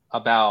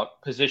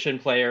about position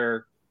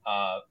player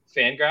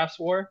Fangraphs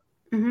war.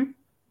 Mm-hmm.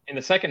 In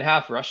the second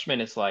half,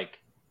 Rutschman is like,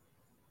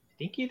 I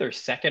think either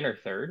second or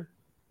third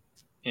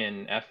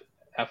in F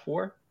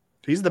war.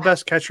 He's the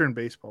best catcher in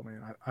baseball,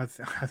 man. I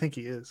think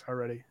he is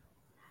already.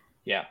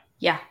 Yeah.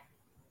 Yeah.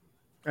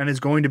 And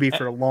is going to be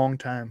for a long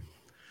time.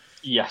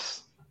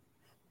 Yes.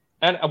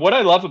 And what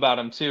I love about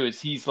him too is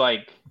he's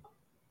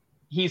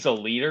a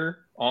leader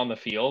on the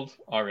field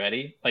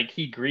already. Like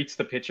he greets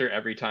the pitcher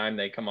every time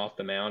they come off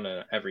the mound,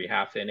 every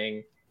half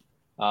inning.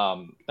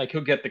 Like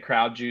he'll get the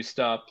crowd juiced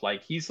up.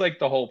 Like he's like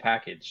the whole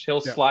package. He'll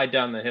slide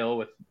down the hill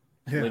with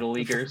little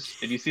leaguers.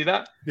 Did you see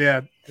that? Yeah.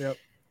 Yep.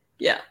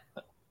 Yeah.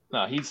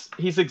 No, he's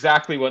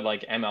exactly what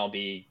like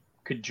MLB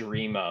could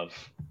dream of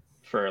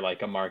for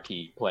like a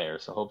marquee player.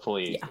 So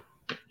hopefully,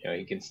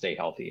 he can stay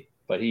healthy.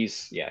 But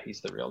he's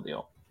the real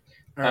deal.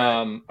 All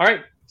right. All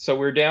right. So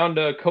we're down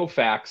to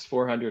Koufax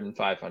 400 and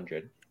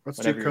 500. Let's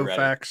do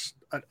Koufax.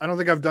 I don't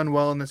think I've done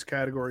well in this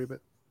category,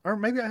 or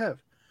maybe I have.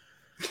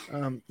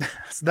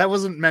 That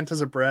wasn't meant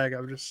as a brag. I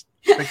was just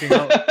thinking.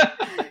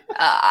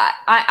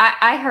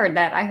 I heard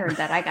that.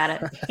 I got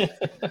it.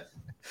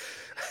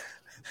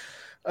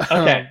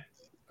 Okay.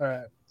 All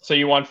right. So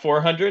you want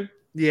 400?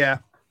 Yeah.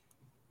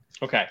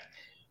 Okay.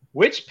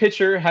 Which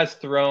pitcher has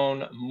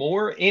thrown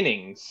more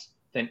innings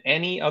than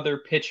any other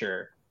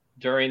pitcher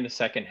during the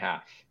second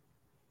half?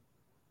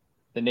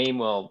 The name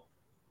will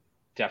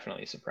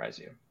definitely surprise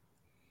you.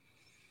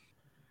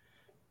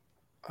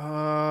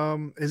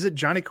 Is it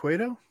Johnny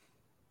Cueto?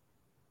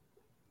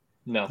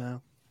 No.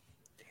 No.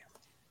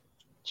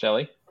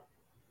 Shelley?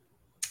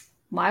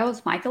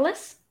 Miles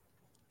Michaelis?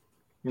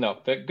 No,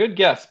 but good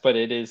guess, but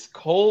it is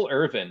Cole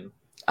Irvin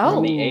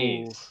from the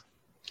A's.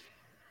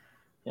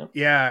 Yep.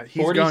 Yeah,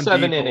 he's 47 gone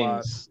deep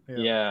innings. a lot.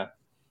 Yeah.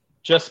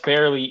 Just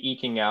barely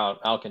eking out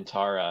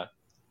Alcantara.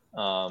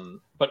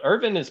 But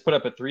Irvin has put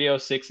up a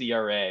 3.06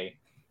 ERA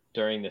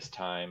during this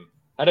time.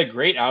 Had a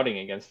great outing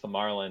against the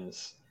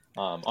Marlins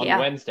on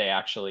Wednesday,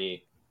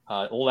 actually.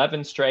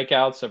 11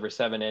 strikeouts over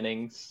 7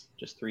 innings,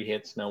 just 3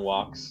 hits, no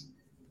walks.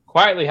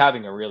 Quietly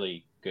having a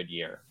really good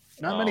year.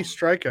 Not many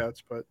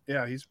strikeouts, but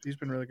yeah, he's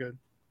been really good.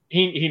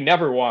 He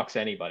never walks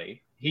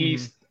anybody.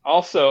 He's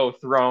also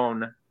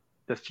thrown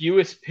the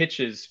fewest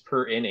pitches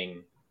per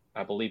inning,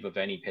 I believe, of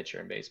any pitcher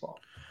in baseball.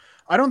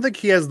 I don't think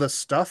he has the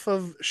stuff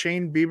of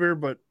Shane Bieber,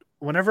 but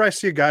whenever I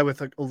see a guy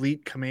with like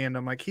elite command,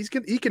 I'm like, he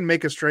can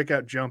make a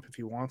strikeout jump if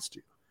he wants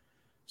to.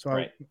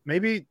 So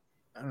maybe,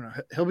 I don't know,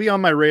 he'll be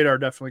on my radar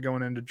definitely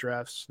going into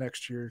drafts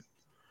next year.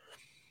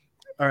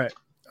 All right.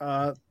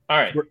 All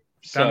right.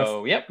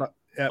 So,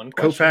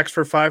 Koufax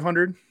for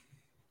 500.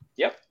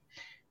 Yep.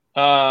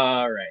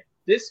 All right.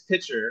 This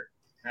pitcher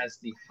has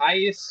the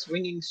highest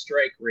swinging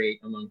strike rate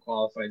among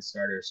qualified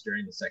starters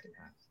during the second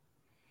half.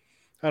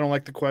 I don't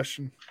like the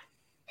question.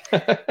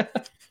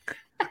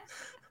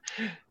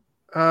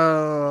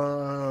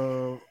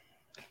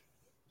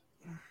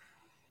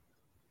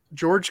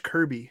 George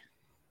Kirby.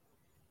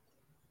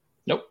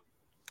 Nope.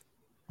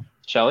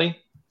 Shelley?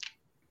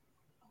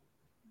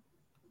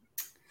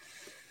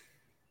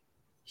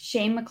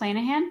 Shane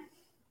McClanahan?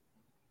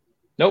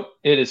 Nope.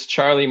 It is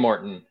Charlie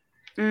Morton.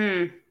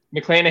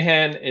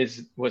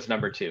 McClanahan was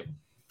number 2.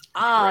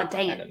 Oh,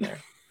 dang it. In there.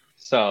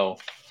 So,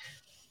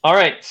 all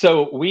right.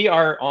 So we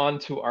are on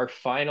to our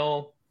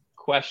final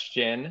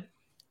question,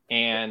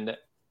 and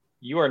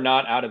you are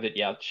not out of it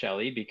yet,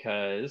 Shelley,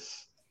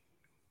 because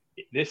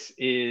this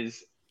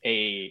is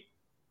a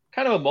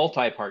kind of a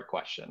multi-part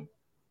question.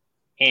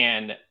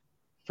 And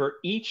for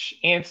each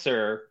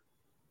answer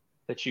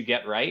that you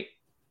get right,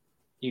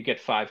 you get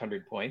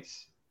 500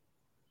 points.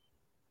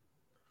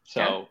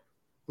 So,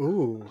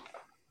 ooh.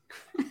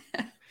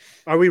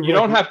 Are we? You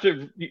don't have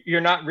to.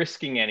 You're not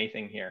risking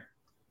anything here.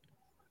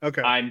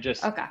 Okay.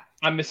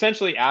 I'm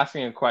essentially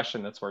asking a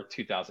question that's worth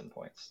 2,000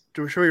 points.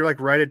 Should we like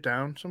write it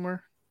down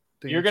somewhere?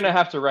 You're gonna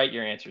have to write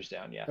your answers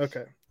down. Yes.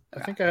 Okay.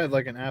 I think I had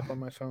like an app on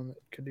my phone that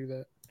could do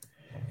that.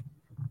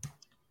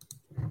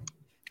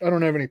 I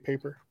don't have any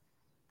paper.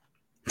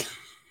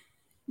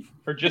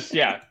 Or just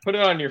put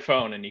it on your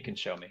phone and you can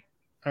show me.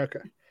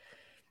 Okay.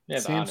 Yeah,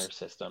 the honor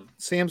system.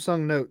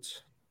 Samsung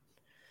Notes.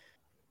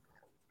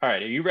 All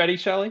right. Are you ready,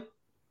 Shelley?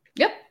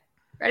 Yep.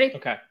 Ready.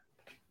 Okay.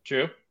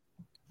 Drew?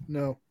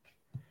 No.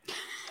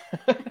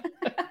 All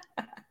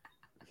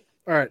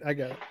right. I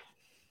got it.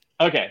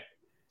 Okay.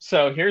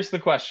 So here's the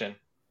question.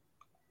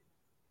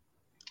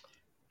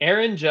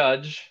 Aaron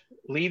Judge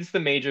leads the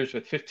majors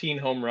with 15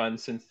 home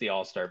runs since the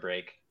All-Star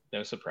break.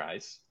 No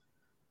surprise.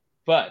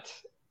 But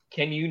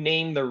can you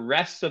name the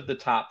rest of the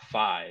top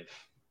 5?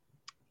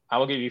 I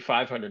will give you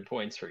 500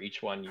 points for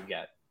each one you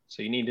get.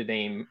 So you need to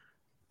name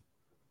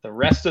the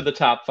rest of the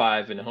top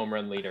 5 in home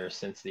run leaders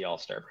since the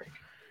All-Star break.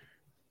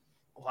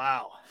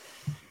 Wow.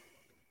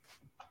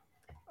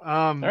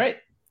 All right.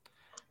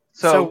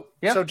 So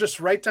just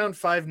write down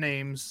 5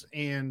 names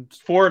and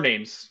 4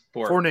 names.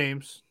 4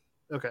 names.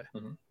 Okay.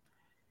 Mm-hmm.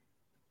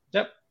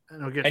 Yep.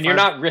 And you're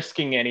not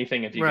risking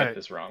anything if you get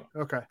this wrong.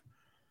 Okay.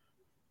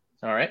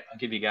 All right. I'll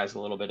give you guys a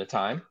little bit of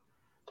time.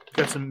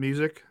 Got some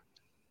music.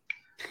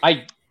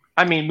 I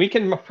mean, we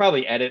can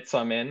probably edit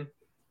some in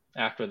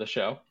after the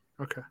show.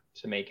 Okay.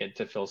 To make it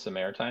to fill some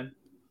airtime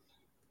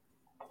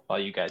while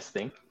you guys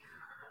think.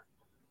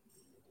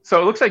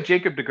 So it looks like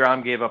Jacob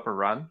deGrom gave up a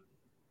run.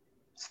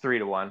 It's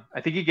 3-1.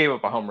 I think he gave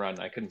up a home run.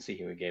 I couldn't see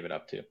who he gave it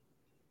up to.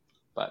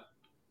 But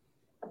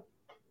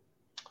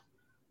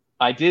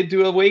I did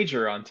do a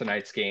wager on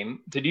tonight's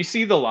game. Did you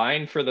see the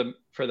line for the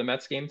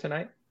Mets game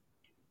tonight?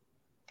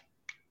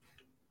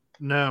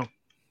 No.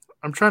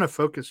 I'm trying to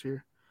focus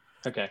here.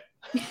 Okay.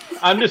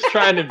 I'm just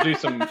trying to do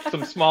some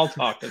small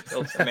talk and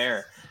fill some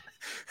air.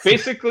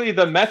 Basically,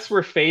 the Mets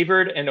were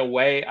favored in a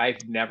way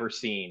I've never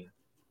seen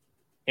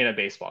in a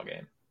baseball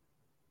game.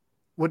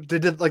 What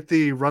did like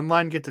the run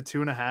line get to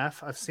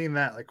 2.5? I've seen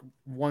that like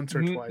once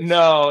or twice.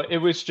 No, it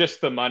was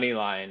just the money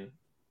line.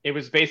 It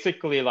was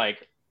basically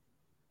like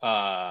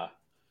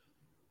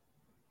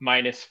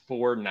minus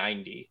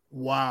 490.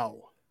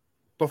 Wow.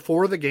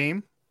 Before the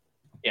game?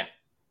 Yeah.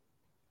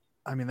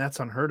 I mean,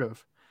 that's unheard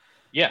of.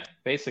 Yeah,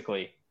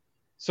 basically.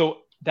 So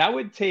that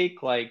would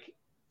take like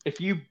if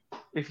you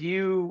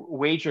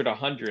wagered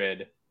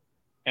 100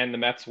 and the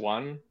Mets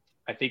won,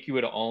 I think you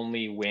would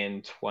only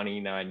win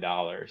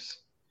 $29.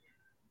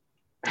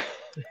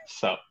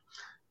 So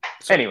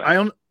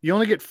anyway. You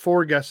only get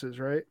 4 guesses,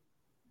 right?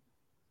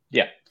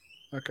 Yeah.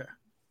 Okay.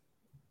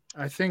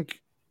 I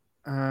think...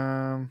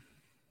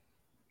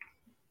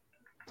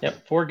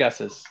 Yep, 4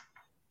 guesses.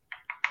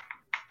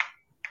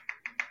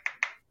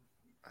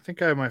 I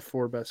think I have my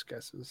 4 best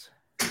guesses.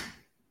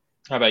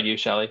 How about you,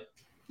 Shelly?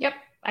 Yep,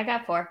 I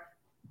got 4.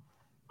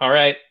 All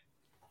right.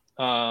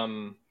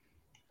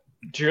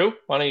 Drew,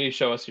 why don't you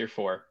show us your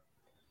 4?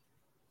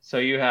 So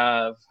you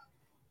have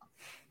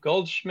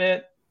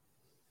Goldschmidt,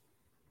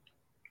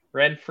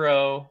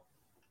 Renfroe,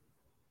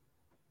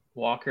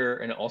 Walker,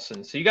 and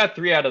Olsen. So you got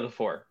 3 out of the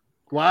 4.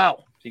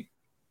 Wow.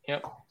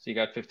 Yep. So you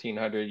got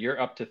 1,500. You're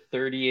up to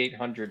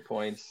 3,800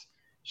 points.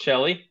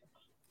 Shelly?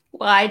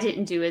 Well, I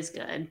didn't do as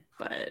good,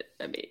 but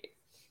I mean,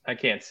 I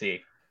can't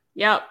see.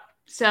 Yep.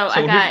 So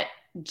I got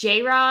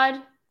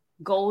J-Rod,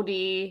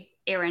 Goldie,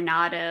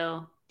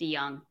 Arenado,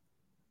 DeYoung.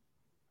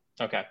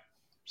 Okay.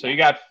 So you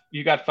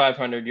got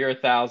 500. You're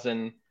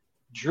 1,000.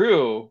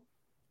 Drew,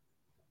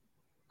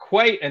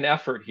 quite an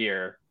effort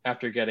here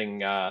after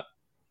getting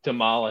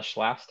demolished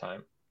last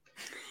time.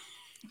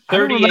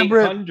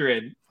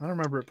 3,800. I don't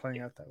remember it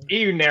playing out that way.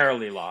 You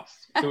narrowly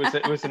lost.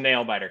 It was a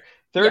nail biter.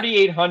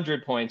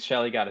 3,800 points.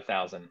 Shelly got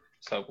 1,000.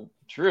 So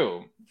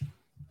Drew,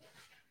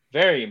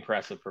 very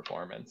impressive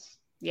performance.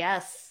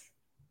 Yes.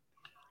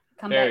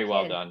 Very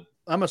well done.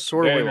 I'm a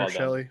sore winner,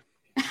 Shelly.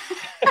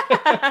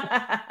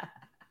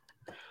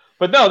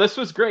 But no, this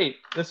was great.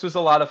 This was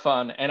a lot of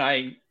fun, and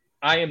I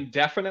am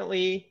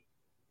definitely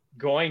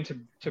going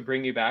to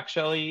bring you back,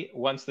 Shelly,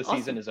 once the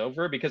season is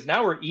over, because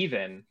now we're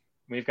even.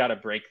 We've got to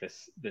break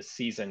this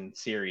season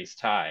series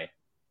tie.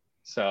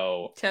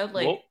 So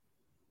totally,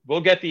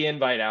 we'll get the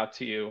invite out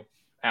to you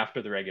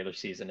after the regular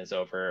season is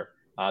over.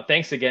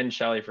 Thanks again,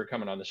 Shelly, for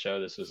coming on the show.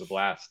 This was a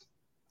blast.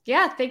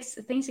 Yeah, thanks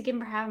again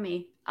for having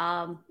me.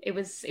 It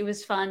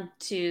was fun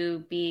to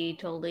be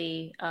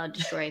totally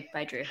destroyed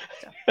by Drew.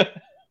 So.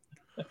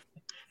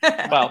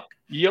 Well,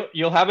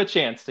 you'll have a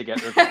chance to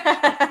get revenge.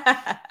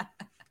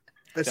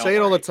 I say it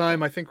all the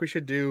time. I think we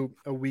should do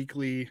a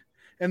weekly,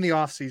 in the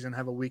off season,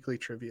 have a weekly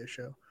trivia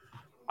show.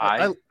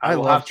 I will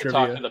love have to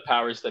trivia. talk to the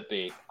powers that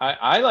be.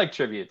 I like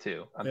trivia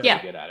too. I'm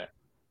pretty good at it.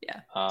 Yeah.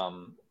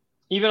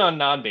 Even on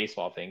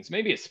non-baseball things,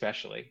 maybe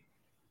especially.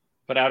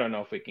 But I don't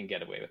know if we can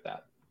get away with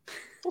that.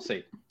 We'll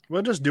see.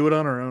 We'll just do it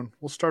on our own.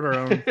 We'll start our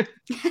own.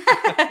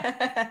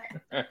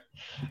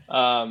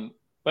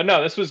 But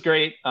no, this was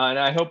great. And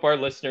I hope our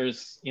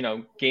listeners,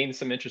 gain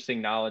some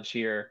interesting knowledge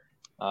here,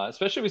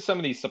 especially with some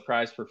of these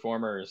surprise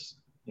performers,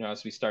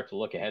 as we start to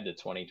look ahead to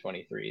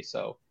 2023.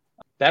 So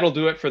that'll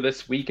do it for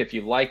this week. If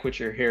you like what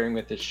you're hearing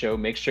with this show,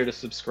 make sure to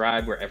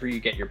subscribe wherever you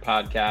get your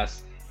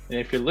podcasts. And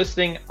if you're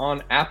listening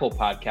on Apple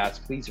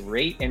Podcasts, please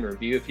rate and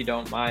review if you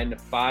don't mind.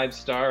 5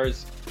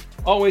 stars.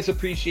 Always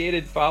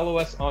appreciated. Follow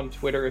us on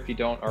Twitter if you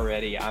don't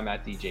already. I'm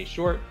at DJ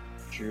Short.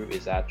 Drew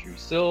is at Drew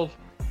Silv.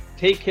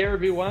 Take care,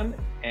 everyone,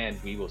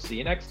 and we will see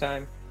you next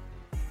time.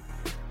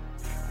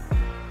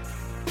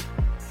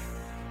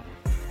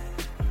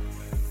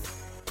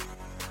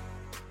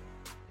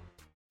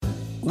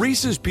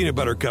 Reese's peanut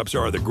butter cups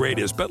are the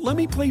greatest, but let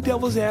me play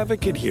devil's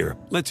advocate here.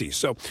 Let's see.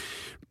 So,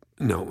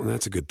 no,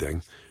 that's a good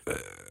thing.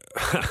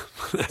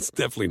 That's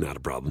definitely not a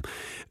problem.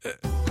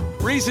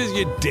 Reese's,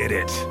 you did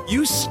it.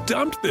 You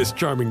stumped this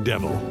charming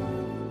devil.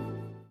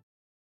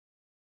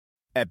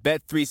 At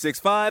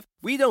Bet365,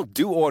 we don't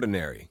do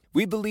ordinary.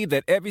 We believe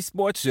that every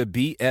sport should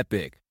be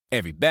epic.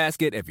 Every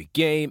basket, every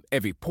game,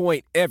 every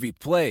point, every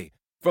play.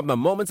 From the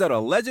moments that are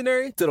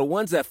legendary to the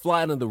ones that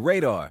fly under the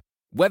radar.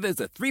 Whether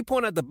it's a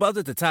 3-pointer at the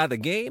buzzer to tie the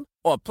game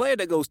or a player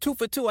that goes 2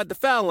 for 2 at the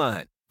foul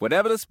line.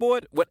 Whatever the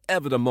sport,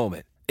 whatever the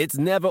moment. It's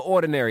never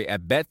ordinary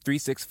at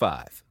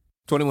Bet365.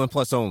 21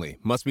 plus only.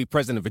 Must be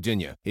present in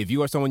Virginia. If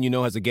you or someone you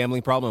know has a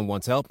gambling problem and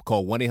wants help,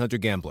 call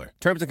 1-800-GAMBLER.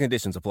 Terms and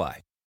conditions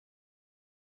apply.